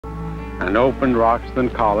and opened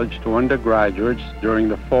Roxton College to undergraduates during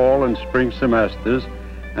the fall and spring semesters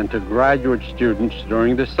and to graduate students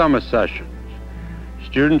during the summer sessions.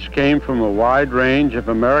 Students came from a wide range of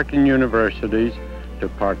American universities to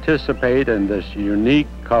participate in this unique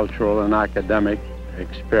cultural and academic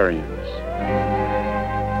experience.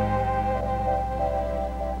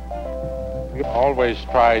 We always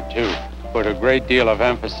try to put a great deal of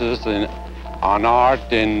emphasis on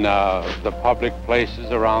art in the public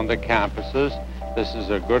places around the campuses. This is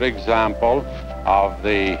a good example of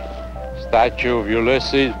the statue of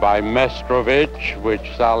Ulysses by Mestrovich, which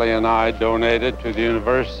Sally and I donated to the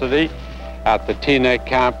university. At the Teaneck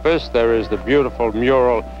campus, there is the beautiful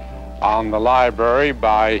mural on the library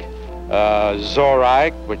by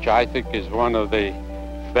Zorak, which I think is one of the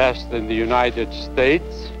best in the United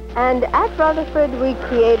States. And at Rutherford, we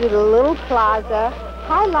created a little plaza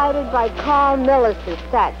highlighted by Carl Miller's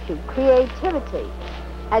statue, Creativity.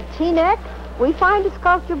 At Teaneck, we find a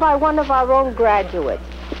sculpture by one of our own graduates,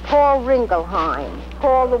 Paul Ringelheim,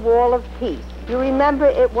 called The Wall of Peace. You remember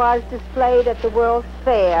it was displayed at the World's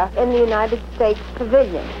Fair in the United States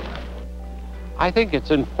Pavilion. I think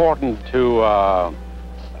it's important to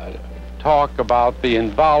talk about the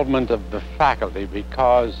involvement of the faculty,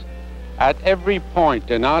 because at every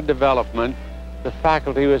point in our development, the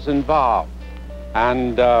faculty was involved.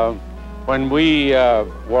 And when we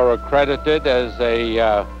were accredited as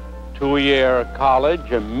a two-year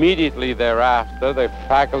college, immediately thereafter, the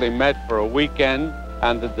faculty met for a weekend,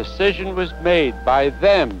 and the decision was made by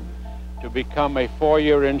them to become a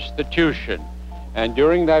four-year institution. And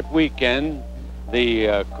during that weekend,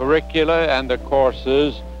 the curricula and the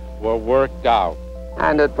courses were worked out.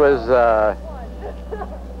 And it was a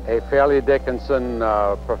Fairleigh Dickinson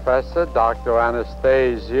professor, Dr.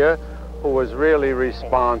 Anastasia, who was really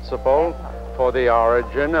responsible for the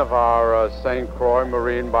origin of our St. Croix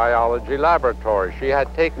Marine Biology Laboratory. She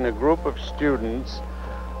had taken a group of students,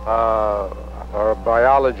 or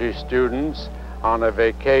biology students, on a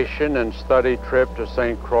vacation and study trip to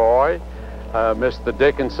St. Croix. Mr.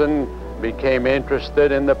 Dickinson became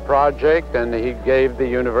interested in the project, and he gave the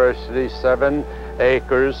university 7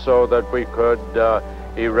 acres so that we could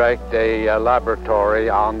erect a laboratory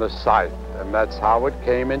on the site, and that's how it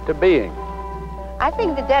came into being. I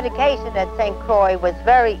think the dedication at St. Croix was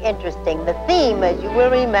very interesting. The theme, as you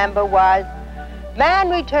will remember, was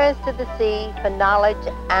Man Returns to the Sea for Knowledge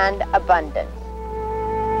and Abundance.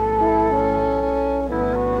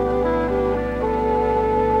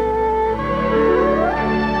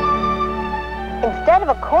 Instead of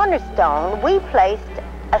a cornerstone, we placed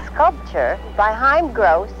a sculpture by Haim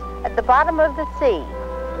Gross at the bottom of the sea.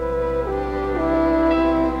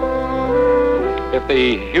 If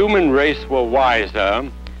the human race were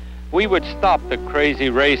wiser, we would stop the crazy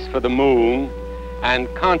race for the moon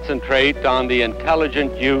and concentrate on the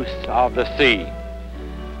intelligent use of the sea.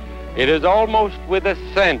 It is almost with a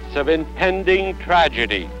sense of impending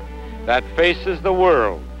tragedy that faces the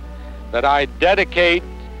world that I dedicate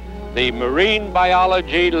the Marine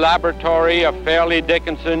Biology Laboratory of Fairleigh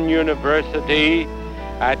Dickinson University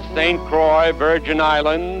at St. Croix, Virgin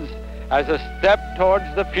Islands, as a step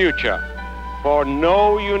towards the future. For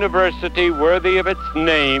no university worthy of its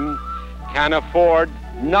name can afford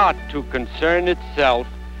not to concern itself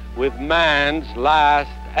with man's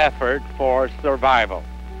last effort for survival.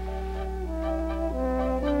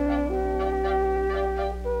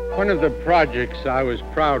 One of the projects I was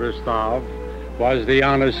proudest of was the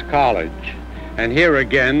Honors College, and here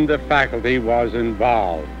again the faculty was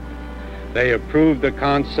involved. They approved the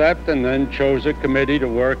concept and then chose a committee to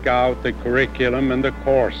work out the curriculum and the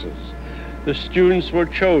courses. The students were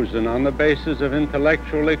chosen on the basis of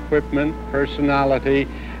intellectual equipment, personality,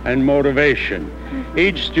 and motivation.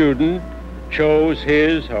 Each student chose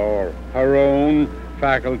his or her own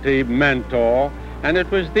faculty mentor, and it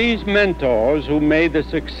was these mentors who made the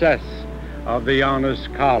success of the Honors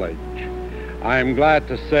College. I am glad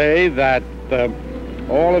to say that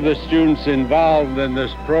all of the students involved in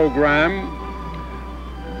this program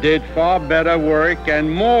did far better work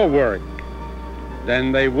and more work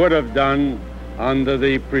than they would have done under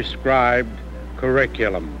the prescribed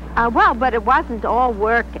curriculum. Well, but it wasn't all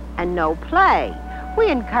work and no play. We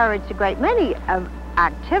encouraged a great many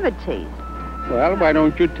activities. Well, why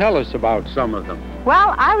don't you tell us about some of them?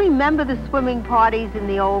 Well, I remember the swimming parties in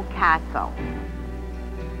the old castle.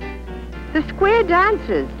 The square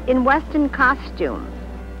dances in Western costume.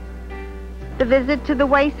 The visit to the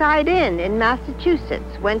Wayside Inn in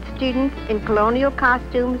Massachusetts, when students in colonial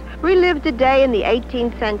costumes relived a day in the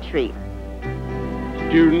 18th century.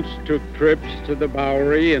 Students took trips to the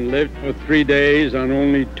Bowery and lived for 3 days on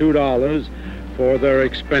only $2 for their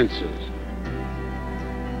expenses.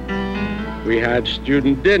 We had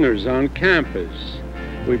student dinners on campus.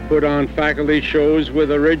 We put on faculty shows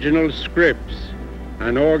with original scripts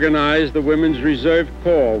and organized the Women's Reserve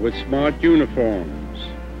Corps with smart uniforms.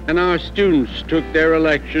 And our students took their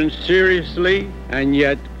elections seriously and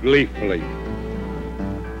yet gleefully.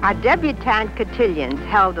 Our debutante cotillions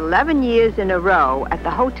held 11 years in a row at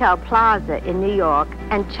the Hotel Plaza in New York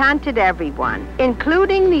and chanted everyone,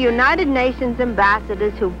 including the United Nations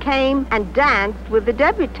ambassadors who came and danced with the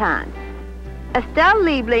debutantes. Estelle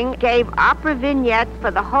Liebling gave opera vignettes for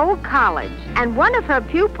the whole college, and one of her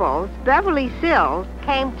pupils, Beverly Sills,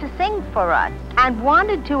 came to sing for us and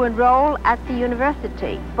wanted to enroll at the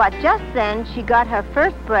university. But just then she got her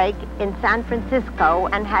first break in San Francisco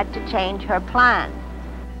and had to change her plans.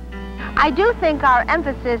 I do think our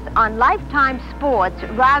emphasis on lifetime sports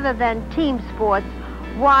rather than team sports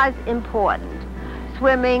was important.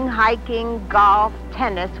 Swimming, hiking, golf,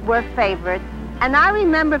 tennis were favorites, and I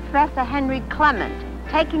remember Professor Henry Clement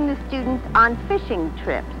taking the students on fishing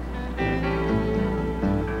trips.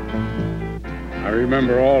 I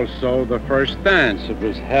remember also the first dance. It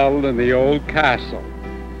was held in the old castle.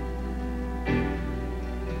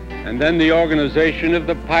 And then the organization of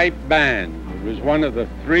the pipe band. It was one of the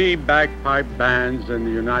 3 bagpipe bands in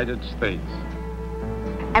the United States.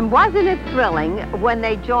 And wasn't it thrilling when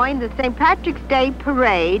they joined the St. Patrick's Day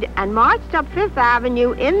parade and marched up Fifth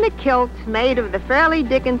Avenue in the kilts made of the Fairleigh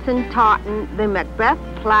Dickinson tartan, the Macbeth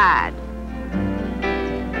plaid.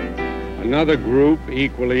 Another group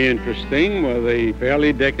equally interesting were the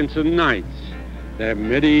Fairleigh Dickinson Knights. Their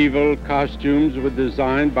medieval costumes were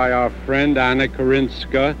designed by our friend Anna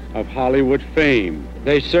Karinska of Hollywood fame.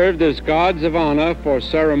 They served as guards of honor for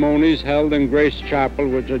ceremonies held in Grace Chapel,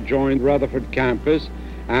 which adjoined Rutherford campus,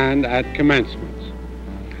 and at commencements.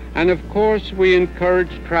 And of course, we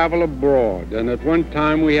encouraged travel abroad, and at one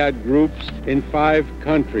time we had groups in 5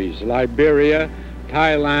 countries: Liberia,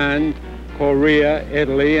 Thailand, Korea,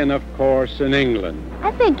 Italy, and of course in England.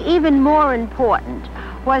 I think even more important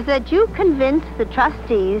was that you convinced the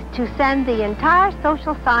trustees to send the entire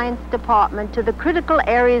social science department to the critical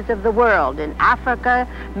areas of the world in Africa,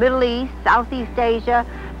 Middle East, Southeast Asia,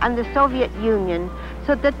 and the Soviet Union,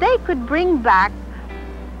 so that they could bring back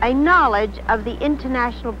a knowledge of the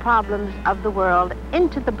international problems of the world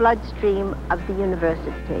into the bloodstream of the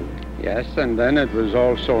university. Yes, and then it was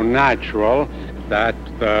also natural that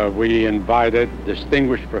we invited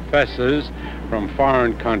distinguished professors from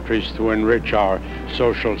foreign countries to enrich our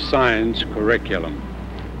social science curriculum.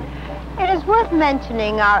 It is worth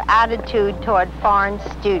mentioning our attitude toward foreign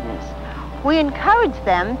students. We encouraged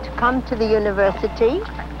them to come to the university,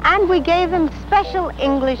 and we gave them special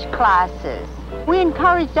English classes. We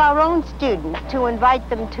encouraged our own students to invite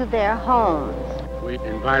them to their homes. We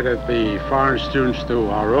invited the foreign students to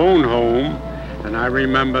our own home, and I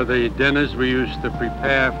remember the dinners we used to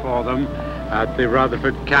prepare for them at the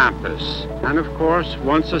Rutherford campus. And of course,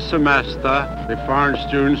 once a semester, the foreign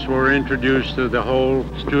students were introduced to the whole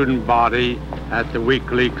student body at the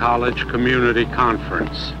weekly college community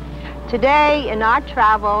conference. Today, in our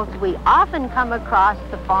travels, we often come across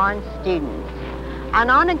the foreign students. And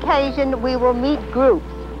on occasion, we will meet groups,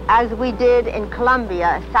 as we did in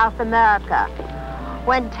Colombia, South America,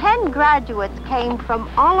 when 10 graduates came from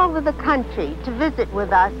all over the country to visit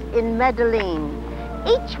with us in Medellin.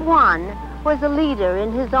 Each one was a leader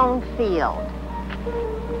in his own field.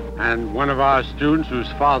 And one of our students, whose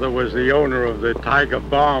father was the owner of the Tiger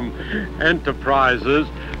Bomb Enterprises,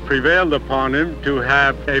 prevailed upon him to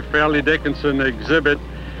have a Fairleigh Dickinson exhibit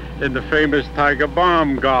in the famous Tiger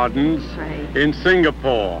Bomb Gardens in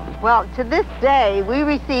Singapore. Well, to this day, we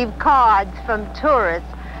receive cards from tourists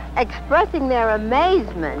expressing their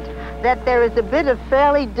amazement that there is a bit of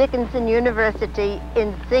Fairleigh Dickinson University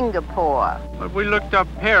in Singapore. But we looked up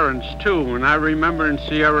parents, too, and I remember in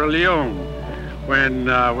Sierra Leone when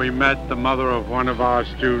we met the mother of one of our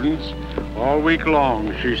students. All week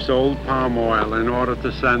long, she sold palm oil in order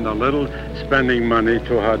to send a little spending money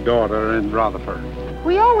to her daughter in Rutherford.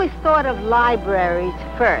 We always thought of libraries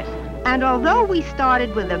first, and although we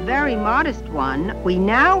started with a very modest one, we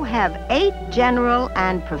now have 8 general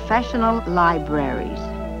and professional libraries.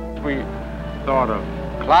 We thought of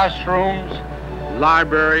classrooms,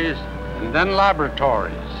 libraries, and then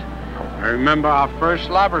laboratories. I remember our first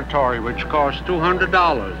laboratory, which cost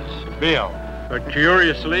 $200 to build. But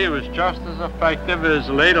curiously, it was just as effective as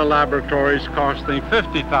later laboratories costing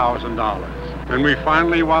 $50,000. And we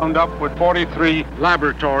finally wound up with 43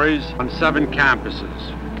 laboratories on 7 campuses.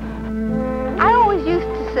 I always used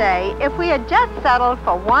to say, if we had just settled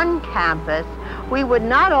for one campus, we would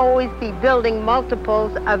not always be building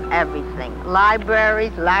multiples of everything.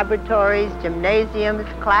 Libraries, laboratories, gymnasiums,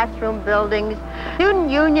 classroom buildings,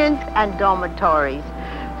 student unions, and dormitories.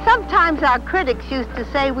 Sometimes our critics used to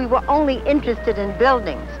say we were only interested in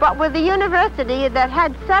buildings. But with a university that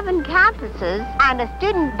had 7 campuses and a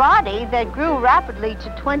student body that grew rapidly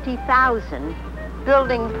to 20,000,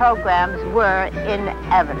 building programs were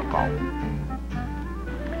inevitable.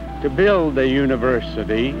 To build a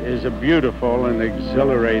university is a beautiful and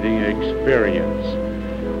exhilarating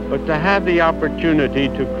experience. But to have the opportunity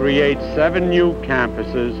to create 7 new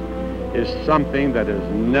campuses is something that has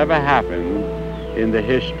never happened in the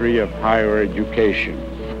history of higher education.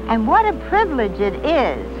 And what a privilege it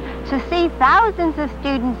is to see thousands of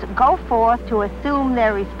students go forth to assume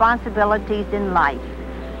their responsibilities in life.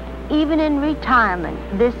 Even in retirement,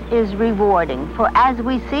 this is rewarding, for as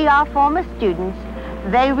we see our former students,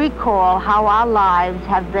 they recall how our lives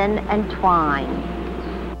have been entwined.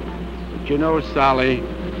 But you know, Sally,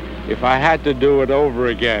 if I had to do it over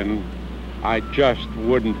again, I just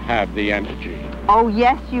wouldn't have the energy. Oh,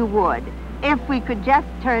 yes, you would, if we could just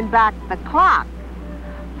turn back the clock.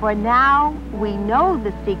 For now, we know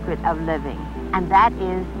the secret of living, and that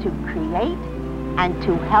is to create and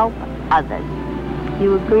to help others.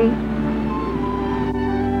 You agree?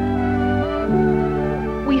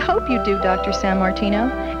 We hope you do, Dr. Sammartino,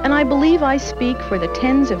 and I believe I speak for the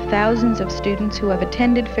tens of thousands of students who have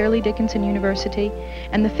attended Fairleigh Dickinson University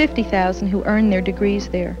and the 50,000 who earn their degrees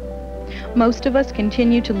there. Most of us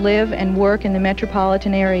continue to live and work in the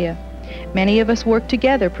metropolitan area. Many of us work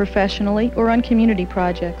together professionally or on community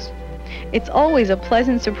projects. It's always a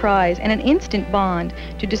pleasant surprise and an instant bond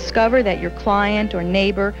to discover that your client or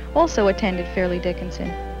neighbor also attended Fairleigh Dickinson.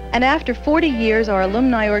 And after 40 years, our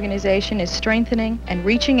alumni organization is strengthening and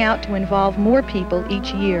reaching out to involve more people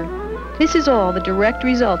each year. This is all the direct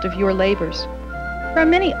result of your labors. There are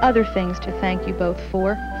many other things to thank you both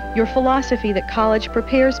for. Your philosophy that college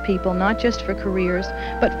prepares people not just for careers,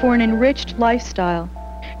 but for an enriched lifestyle.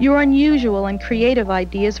 Your unusual and creative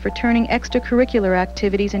ideas for turning extracurricular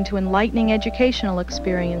activities into enlightening educational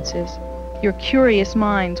experiences. Your curious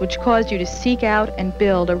minds, which caused you to seek out and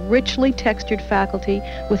build a richly textured faculty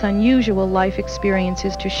with unusual life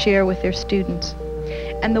experiences to share with their students.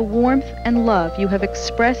 And the warmth and love you have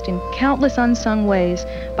expressed in countless unsung ways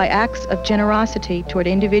by acts of generosity toward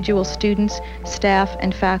individual students, staff,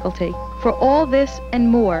 and faculty. For all this and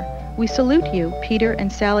more, we salute you, Peter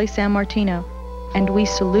and Sally Sammartino, and we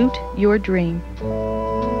salute your dream.